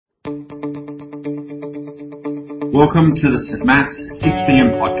Welcome to the St. Matt's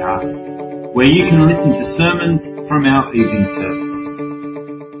 6pm podcast, where you can listen to sermons from our evening service.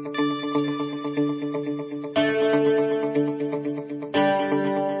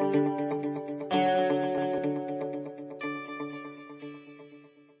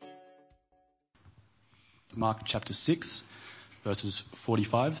 Mark chapter 6, verses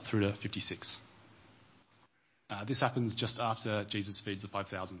 45 through to 56. This happens just after Jesus feeds the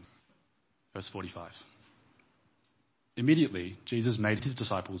 5,000. Verse 45. Immediately, Jesus made his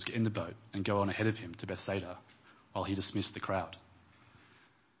disciples get in the boat and go on ahead of him to Bethsaida while he dismissed the crowd.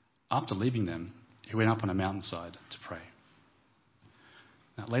 After leaving them, he went up on a mountainside to pray.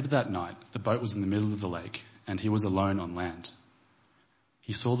 Now, later that night, the boat was in the middle of the lake and he was alone on land.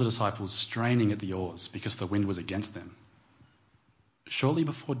 He saw the disciples straining at the oars because the wind was against them. Shortly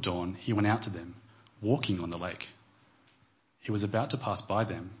before dawn, he went out to them, walking on the lake. He was about to pass by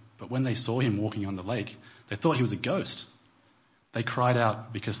them, but when they saw him walking on the lake, they thought he was a ghost. They cried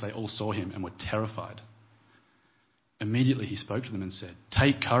out because they all saw him and were terrified. Immediately he spoke to them and said,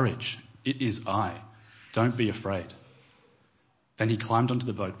 "Take courage, it is I. Don't be afraid." Then he climbed onto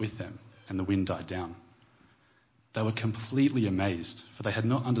the boat with them, and the wind died down. They were completely amazed, for they had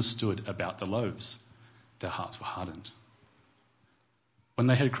not understood about the loaves. Their hearts were hardened. When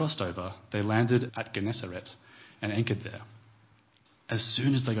they had crossed over, they landed at Gennesaret and anchored there. As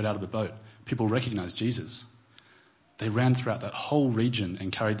soon as they got out of the boat, people recognized Jesus. They ran throughout that whole region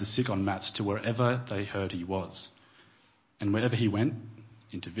and carried the sick on mats to wherever they heard he was. And wherever he went,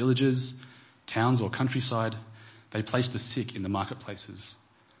 into villages, towns or countryside, they placed the sick in the marketplaces.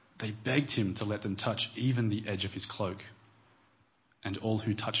 They begged him to let them touch even the edge of his cloak. And all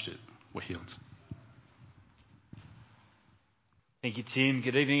who touched it were healed. Thank you, Tim.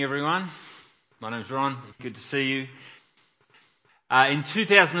 Good evening, everyone. My name's Ron. Good to see you. In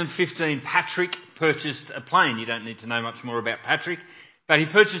 2015, Patrick purchased a plane. You don't need to know much more about Patrick, but he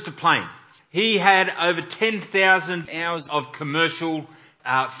purchased a plane. He had over 10,000 hours of commercial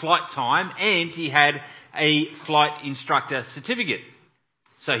flight time, and he had a flight instructor certificate.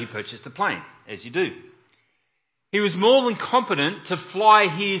 So he purchased a plane, as you do. He was more than competent to fly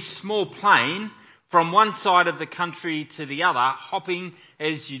his small plane from one side of the country to the other, hopping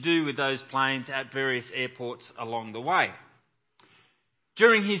as you do with those planes at various airports along the way.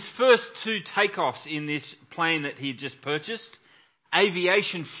 During his first 2 takeoffs in this plane that he had just purchased,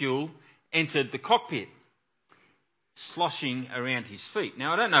 aviation fuel entered the cockpit, sloshing around his feet.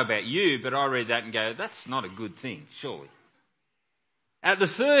 Now, I don't know about you, but I read that and go, that's not a good thing, surely. At the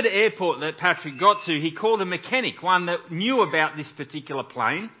 3rd airport that Patrick got to, he called a mechanic, one that knew about this particular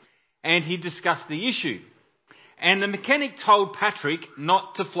plane, and he discussed the issue. And the mechanic told Patrick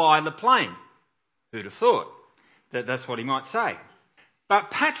not to fly the plane. Who'd have thought that that's what he might say? But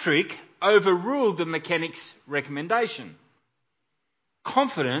Patrick overruled the mechanic's recommendation,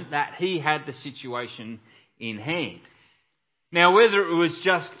 confident that he had the situation in hand. Now, whether it was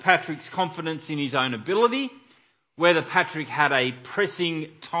just Patrick's confidence in his own ability, whether Patrick had a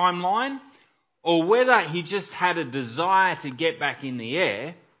pressing timeline, or whether he just had a desire to get back in the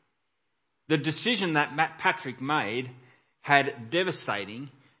air, the decision that Patrick made had devastating,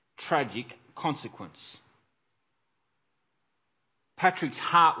 tragic consequence. Patrick's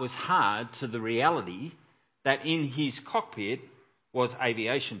heart was hard to the reality that in his cockpit was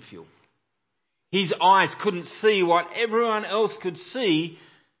aviation fuel. His eyes couldn't see what everyone else could see,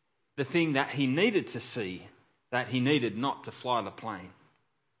 the thing that he needed to see, that he needed not to fly the plane.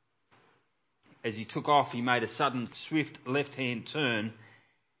 As he took off, he made a sudden, swift left-hand turn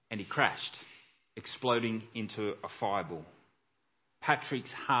and he crashed, exploding into a fireball.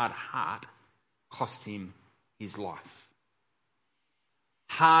 Patrick's hard heart cost him his life.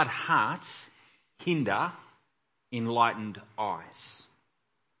 Hard hearts hinder enlightened eyes.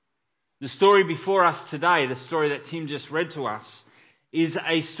 The story before us today, the story that Tim just read to us, is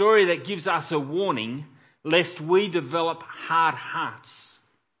a story that gives us a warning lest we develop hard hearts.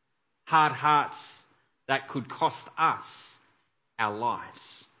 Hard hearts that could cost us our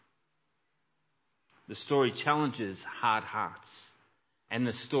lives. The story challenges hard hearts, and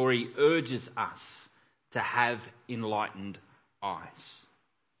the story urges us to have enlightened eyes.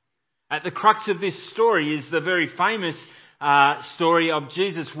 At the crux of this story is the very famous story of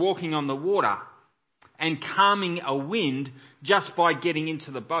Jesus walking on the water and calming a wind just by getting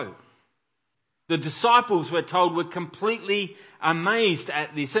into the boat. The disciples, we're told, were completely amazed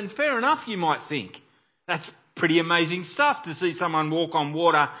at this. And fair enough, you might think. That's pretty amazing stuff to see someone walk on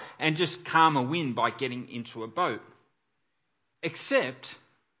water and just calm a wind by getting into a boat. Except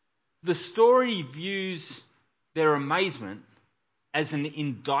the story views their amazement as an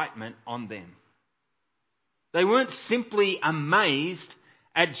indictment on them. They weren't simply amazed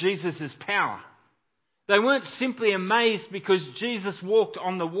at Jesus' power. They weren't simply amazed because Jesus walked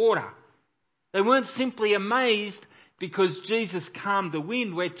on the water. They weren't simply amazed because Jesus calmed the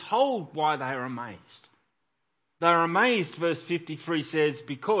wind. We're told why they are amazed. They are amazed, verse 53 says,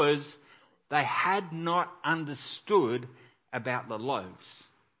 because they had not understood about the loaves,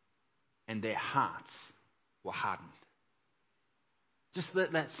 and their hearts were hardened. Just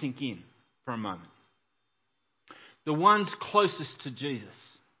let that sink in for a moment. The ones closest to Jesus,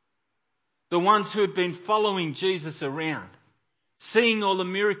 the ones who had been following Jesus around, seeing all the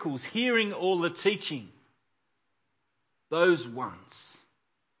miracles, hearing all the teaching, those ones,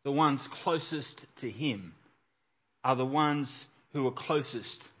 the ones closest to him, are the ones who are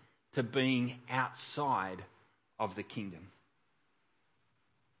closest to being outside of the kingdom.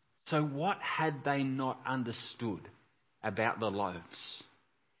 So what had they not understood about the loaves?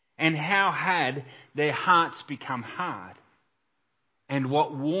 And how had their hearts become hard? And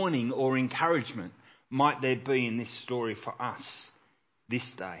what warning or encouragement might there be in this story for us this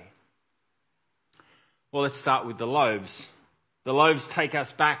day? Well, let's start with the loaves. The loaves take us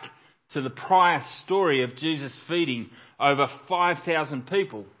back to the prior story of Jesus feeding over 5,000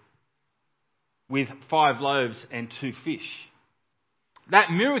 people with 5 loaves and 2 fish.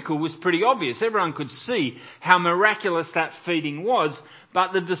 That miracle was pretty obvious. Everyone could see how miraculous that feeding was,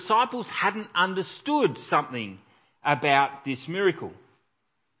 but the disciples hadn't understood something about this miracle.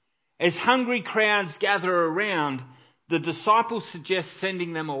 As hungry crowds gather around, the disciples suggest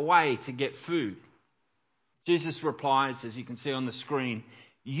sending them away to get food. Jesus replies, as you can see on the screen,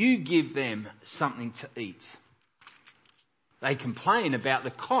 "You give them something to eat." They complain about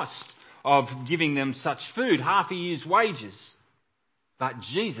the cost of giving them such food, half a year's wages. But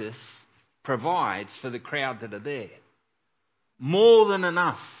Jesus provides for the crowd that are there. More than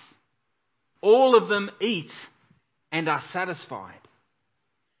enough. All of them eat and are satisfied.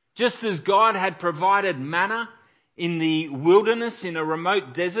 Just as God had provided manna in the wilderness in a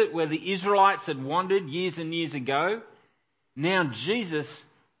remote desert where the Israelites had wandered years and years ago, now Jesus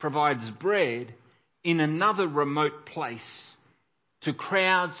provides bread in another remote place to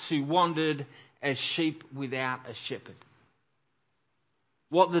crowds who wandered as sheep without a shepherd.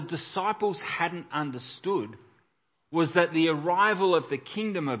 What the disciples hadn't understood was that the arrival of the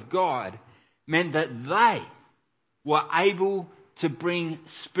kingdom of God meant that they were able to bring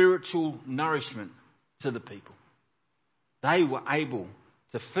spiritual nourishment to the people. They were able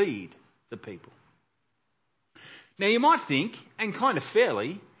to feed the people. Now you might think, and kind of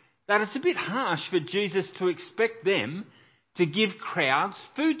fairly, that it's a bit harsh for Jesus to expect them to give crowds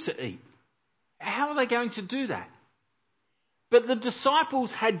food to eat. How are they going to do that? But the disciples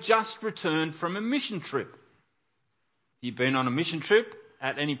had just returned from a mission trip. If you've been on a mission trip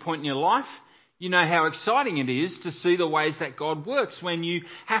at any point in your life, you know how exciting it is to see the ways that God works when you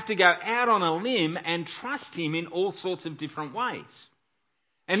have to go out on a limb and trust him in all sorts of different ways.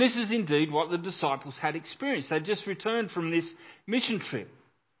 And this is indeed what the disciples had experienced. They just returned from this mission trip.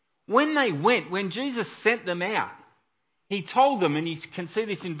 When they went, when Jesus sent them out, he told them, and you can see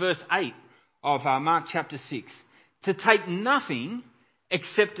this in verse 8 of Mark chapter 6, to take nothing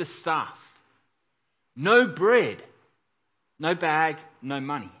except a staff. No bread, no bag, no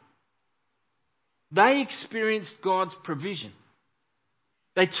money. They experienced God's provision.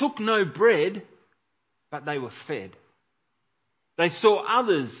 They took no bread, but they were fed. They saw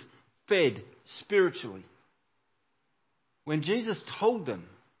others fed spiritually. When Jesus told them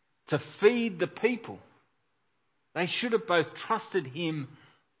to feed the people, they should have both trusted him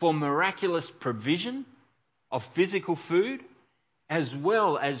for miraculous provision of physical food, as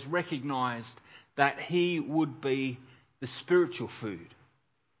well as recognised that he would be the spiritual food.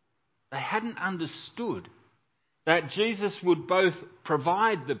 They hadn't understood that Jesus would both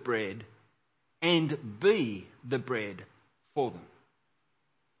provide the bread and be the bread for them.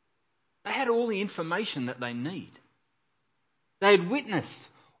 They had all the information that they need. They had witnessed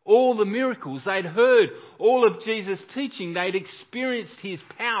all the miracles. They'd heard all of Jesus' teaching. They'd experienced his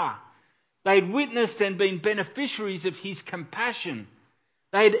power. They'd witnessed and been beneficiaries of his compassion.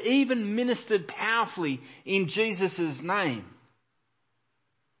 They'd even ministered powerfully in Jesus' name.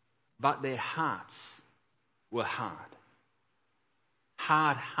 But their hearts were hard.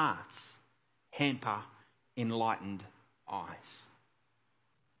 Hard hearts hamper enlightened eyes.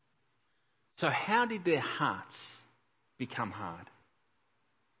 So how did their hearts become hard?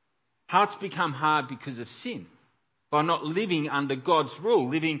 Hearts become hard because of sin, by not living under God's rule,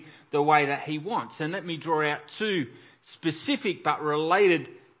 living the way that he wants. And let me draw out 2 specific but related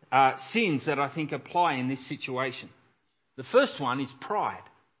sins that I think apply in this situation. The first one is pride.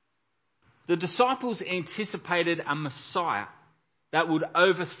 The disciples anticipated a Messiah that would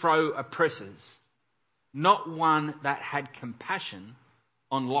overthrow oppressors, not one that had compassion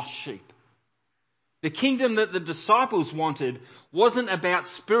on lost sheep. The kingdom that the disciples wanted wasn't about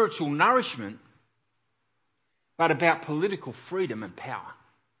spiritual nourishment, but about political freedom and power.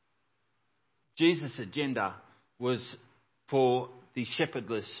 Jesus' agenda was for the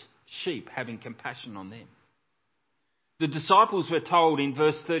shepherdless sheep, having compassion on them. The disciples, were told in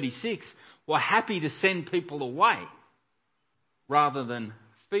verse 36, were happy to send people away rather than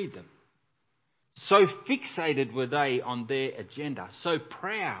feed them. So fixated were they on their agenda, so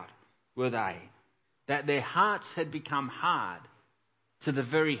proud were they, that their hearts had become hard to the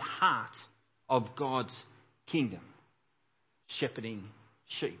very heart of God's kingdom, shepherding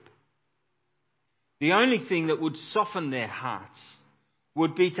sheep. The only thing that would soften their hearts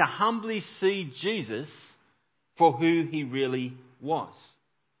would be to humbly see Jesus for who he really was.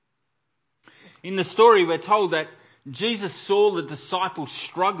 In the story, we're told that Jesus saw the disciples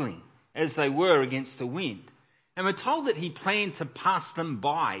struggling as they were against the wind. And we're told that he planned to pass them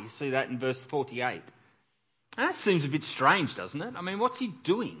by. You see that in verse 48. And that seems a bit strange, doesn't it? I mean, what's he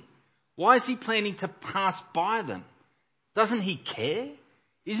doing? Why is he planning to pass by them? Doesn't he care?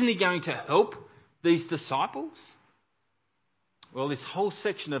 Isn't he going to help these disciples? Well, this whole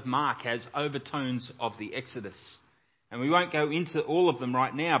section of Mark has overtones of the Exodus. And we won't go into all of them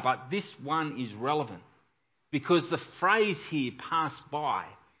right now, but this one is relevant. Because the phrase here, pass by,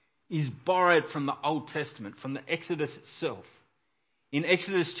 is borrowed from the Old Testament, from the Exodus itself. In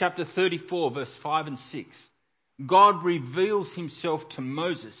Exodus chapter 34, verse 5 and 6, God reveals himself to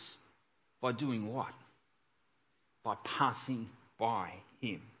Moses by doing what? By passing by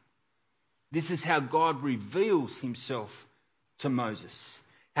him. This is how God reveals himself to Moses.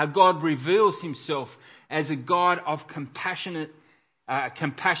 How God reveals himself as a God of compassion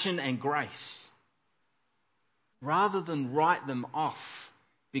and grace. Rather than write them off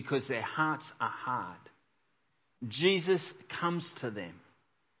because their hearts are hard, Jesus comes to them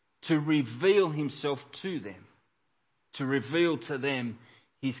to reveal himself to them, to reveal to them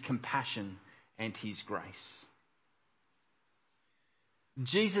his compassion and his grace.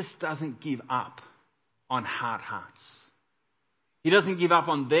 Jesus doesn't give up on hard hearts. He doesn't give up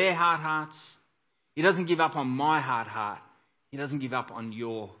on their hard hearts. He doesn't give up on my hard heart. He doesn't give up on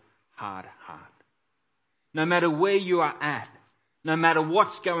your hard heart. No matter where you are at, no matter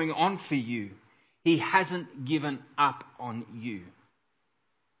what's going on for you, he hasn't given up on you.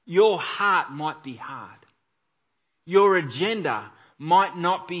 Your heart might be hard. Your agenda might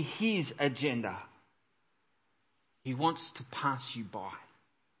not be his agenda. He wants to pass you by.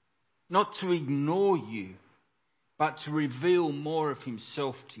 Not to ignore you, but to reveal more of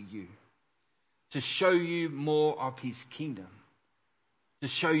himself to you. To show you more of his kingdom. To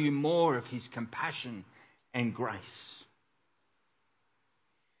show you more of his compassion and grace.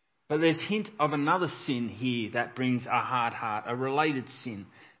 But there's hint of another sin here that brings a hard heart, a related sin,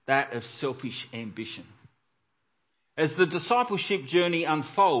 that of selfish ambition. As the discipleship journey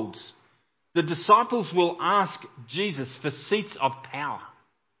unfolds, the disciples will ask Jesus for seats of power.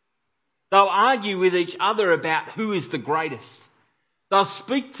 They'll argue with each other about who is the greatest. They'll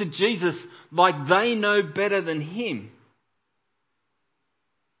speak to Jesus like they know better than him.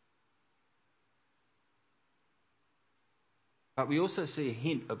 But we also see a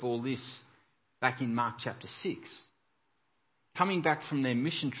hint of all this back in Mark chapter 6. Coming back from their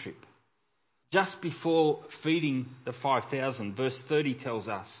mission trip, just before feeding the 5,000, verse 30 tells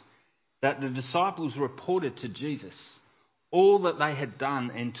us that the disciples reported to Jesus all that they had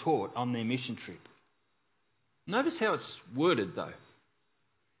done and taught on their mission trip. Notice how it's worded though.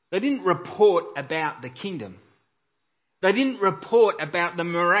 They didn't report about the kingdom. They didn't report about the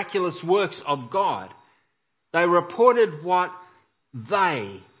miraculous works of God. They reported what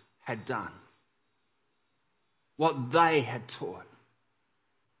they had done, what they had taught.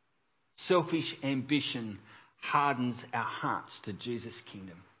 Selfish ambition hardens our hearts to Jesus'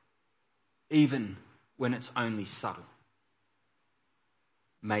 kingdom, even when it's only subtle.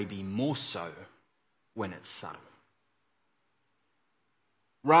 Maybe more so when it's subtle.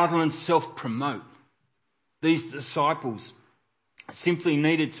 Rather than self-promote, these disciples simply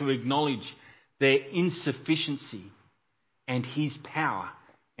needed to acknowledge their insufficiency and his power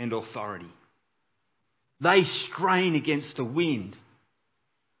and authority. They strain against the wind.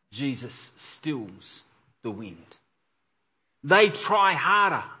 Jesus stills the wind. They try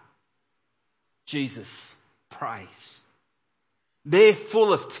harder. Jesus prays. They're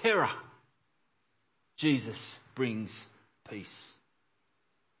full of terror. Jesus brings peace.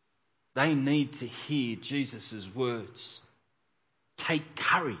 They need to hear Jesus' words. Take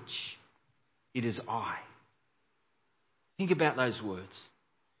courage. it is I. Think about those words.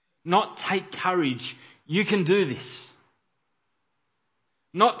 Not take courage, you can do this.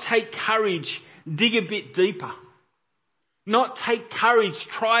 Not take courage, dig a bit deeper. Not take courage,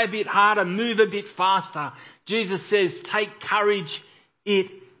 try a bit harder, move a bit faster. Jesus says, take courage,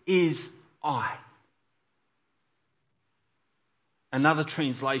 it is I. Another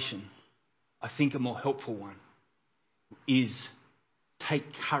translation, I think a more helpful one, is take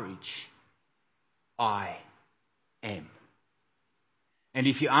courage, I am. And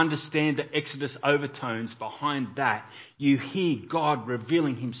if you understand the Exodus overtones behind that, you hear God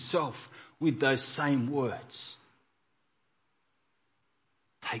revealing himself with those same words.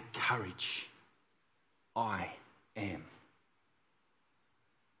 Take courage, I am.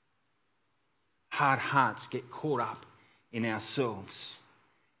 Hard hearts get caught up in ourselves.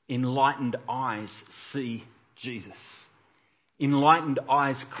 Enlightened eyes see Jesus. Enlightened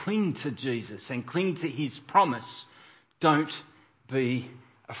eyes cling to Jesus and cling to his promise. Don't be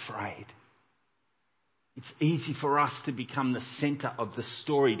afraid. It's easy for us to become the centre of the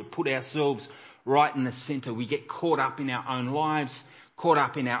story, to put ourselves right in the centre. We get caught up in our own lives, caught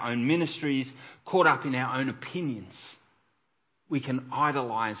up in our own ministries, caught up in our own opinions. We can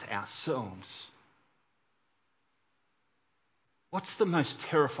idolise ourselves. What's the most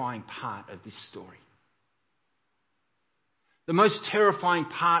terrifying part of this story? The most terrifying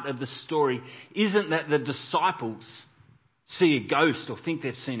part of the story isn't that the disciples see a ghost or think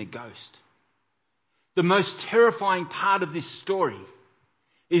they've seen a ghost. The most terrifying part of this story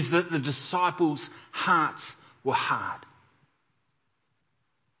is that the disciples' hearts were hard.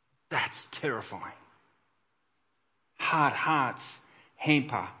 That's terrifying. Hard hearts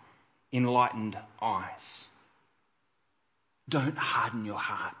hamper enlightened eyes. Don't harden your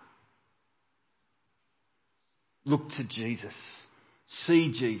heart. Look to Jesus.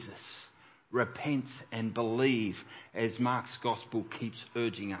 See Jesus. Repent and believe, as Mark's gospel keeps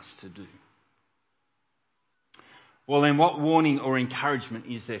urging us to do. Well, then, what warning or encouragement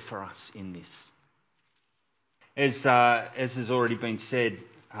is there for us in this? As has already been said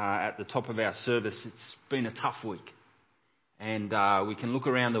at the top of our service, it's been a tough week. And we can look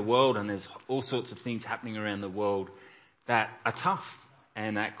around the world, and there's all sorts of things happening around the world that are tough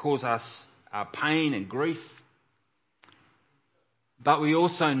and that cause us pain and grief. But we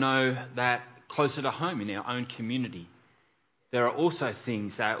also know that closer to home in our own community, there are also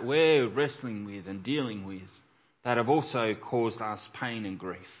things that we're wrestling with and dealing with that have also caused us pain and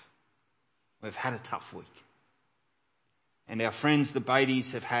grief. We've had a tough week. And our friends, the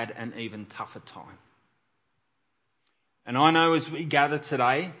Beatties, have had an even tougher time. And I know as we gather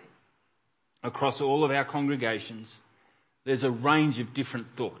today, across all of our congregations, there's a range of different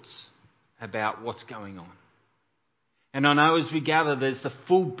thoughts about what's going on. And I know as we gather, there's the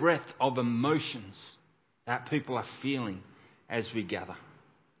full breadth of emotions that people are feeling as we gather.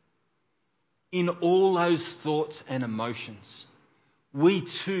 In all those thoughts and emotions, we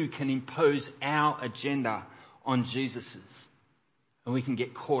too can impose our agenda on Jesus's, and we can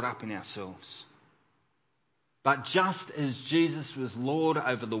get caught up in ourselves. But just as Jesus was Lord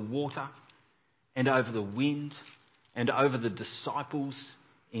over the water and over the wind and over the disciples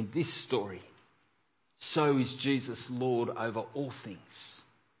in this story, so is Jesus Lord over all things.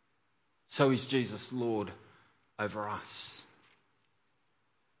 So is Jesus Lord over us.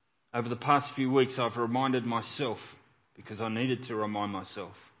 Over the past few weeks, I've reminded myself, because I needed to remind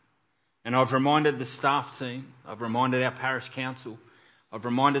myself, and I've reminded the staff team, I've reminded our parish council, I've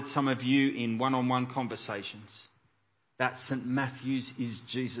reminded some of you in one-on-one conversations that St. Matthew's is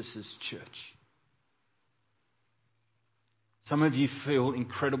Jesus' church. Some of you feel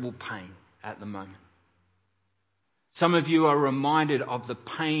incredible pain at the moment. Some of you are reminded of the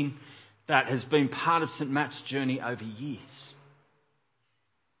pain that has been part of St. Matt's journey over years.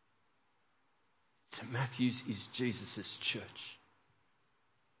 St. Matthew's is Jesus' church.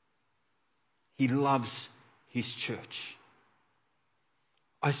 He loves his church.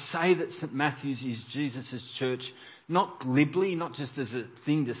 I say that St. Matthew's is Jesus' church, not glibly, not just as a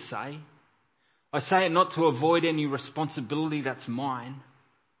thing to say. I say it not to avoid any responsibility that's mine.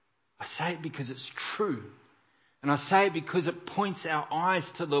 I say it because it's true. And I say it because it points our eyes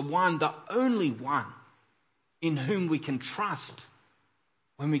to the one, the only one, in whom we can trust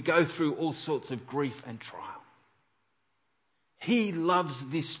when we go through all sorts of grief and trial. He loves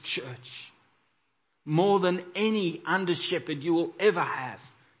this church more than any under-shepherd you will ever have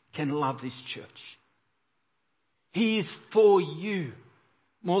can love this church. He is for you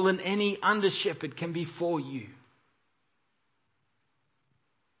more than any under-shepherd can be for you.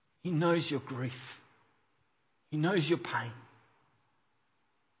 He knows your grief. He knows your pain. And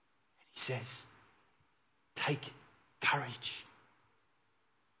he says, Take courage.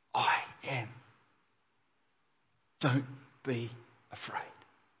 I am. Don't be afraid.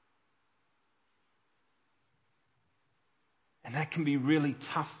 And that can be really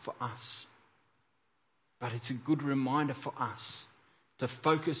tough for us. But it's a good reminder for us to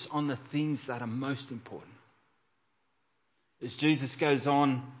focus on the things that are most important. As Jesus goes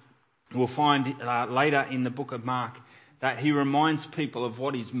on, we'll find later in the book of Mark that he reminds people of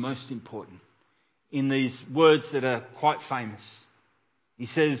what is most important in these words that are quite famous. He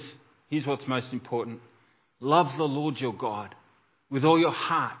says, here's what's most important. Love the Lord your God with all your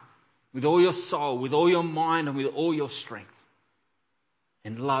heart, with all your soul, with all your mind, and with all your strength.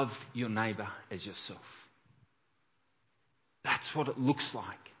 And love your neighbour as yourself. That's what it looks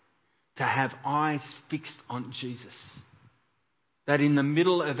like to have eyes fixed on Jesus. That in the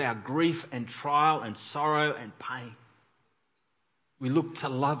middle of our grief and trial and sorrow and pain, we look to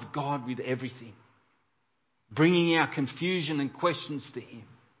love God with everything, bringing our confusion and questions to Him.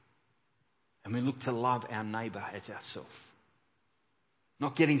 And we look to love our neighbour as ourselves.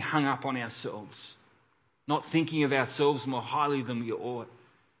 Not getting hung up on ourselves, not thinking of ourselves more highly than we ought,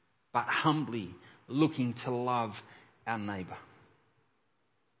 but humbly looking to love our neighbour.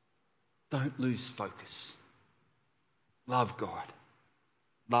 Don't lose focus. Love God.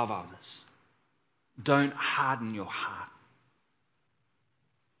 Love others. Don't harden your heart.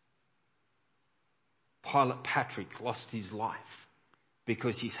 Pilot Patrick lost his life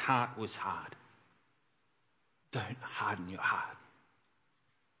because his heart was hard. Don't harden your heart.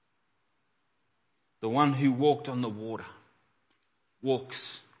 The one who walked on the water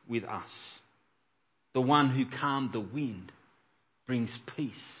walks with us. The one who calmed the wind brings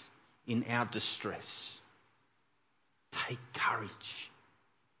peace in our distress. Take courage.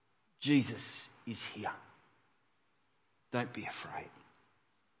 Jesus is here. Don't be afraid.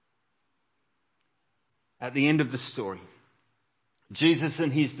 At the end of the story, Jesus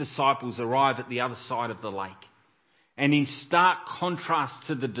and his disciples arrive at the other side of the lake. And in stark contrast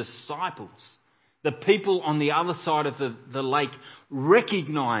to the disciples, the people on the other side of the lake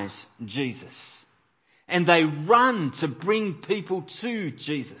recognize Jesus. And they run to bring people to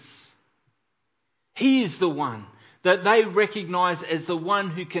Jesus. He is the one that they recognize as the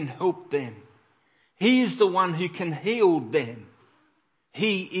one who can help them. He is the one who can heal them.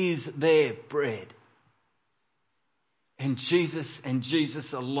 He is their bread. And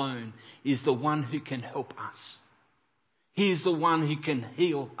Jesus alone is the one who can help us. He is the one who can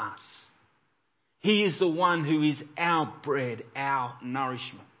heal us. He is the one who is our bread, our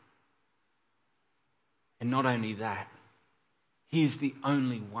nourishment. And not only that, He is the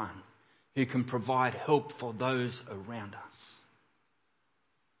only one who can provide help for those around us.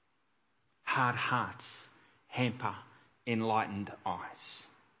 Hard hearts hamper enlightened eyes.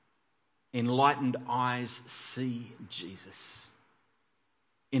 Enlightened eyes see Jesus.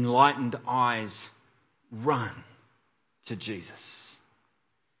 Enlightened eyes run to Jesus.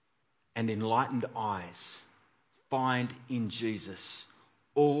 And enlightened eyes find in Jesus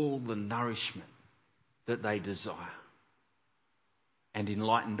all the nourishment that they desire. And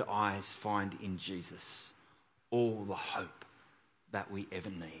enlightened eyes find in Jesus all the hope that we ever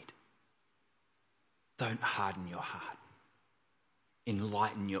need. Don't harden your heart.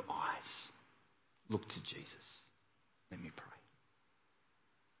 Enlighten your eyes. Look to Jesus. Let me pray.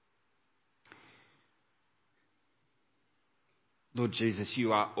 Lord Jesus,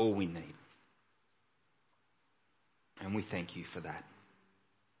 you are all we need. And we thank you for that.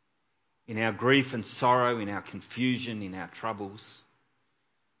 In our grief and sorrow, in our confusion, in our troubles,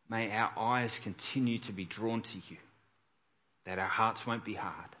 may our eyes continue to be drawn to you, that our hearts won't be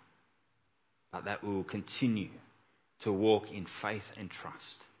hard, but that we will continue to walk in faith and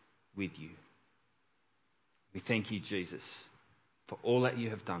trust with you. We thank you, Jesus, for all that you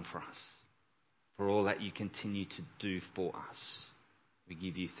have done for us, for all that you continue to do for us. We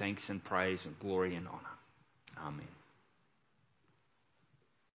give you thanks and praise and glory and honour. Amen.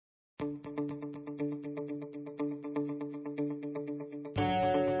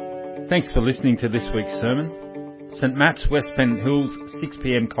 Thanks for listening to this week's sermon. St Matt's West Pennant Hills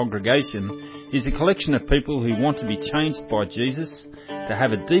 6pm congregation is a collection of people who want to be changed by Jesus, to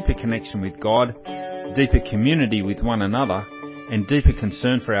have a deeper connection with God, deeper community with one another, and deeper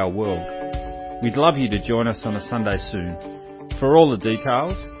concern for our world. We'd love you to join us on a Sunday soon. For all the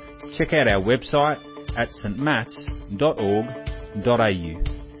details, check out our website at stmats.org.au.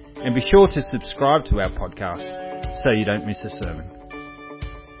 And be sure to subscribe to our podcast so you don't miss a sermon.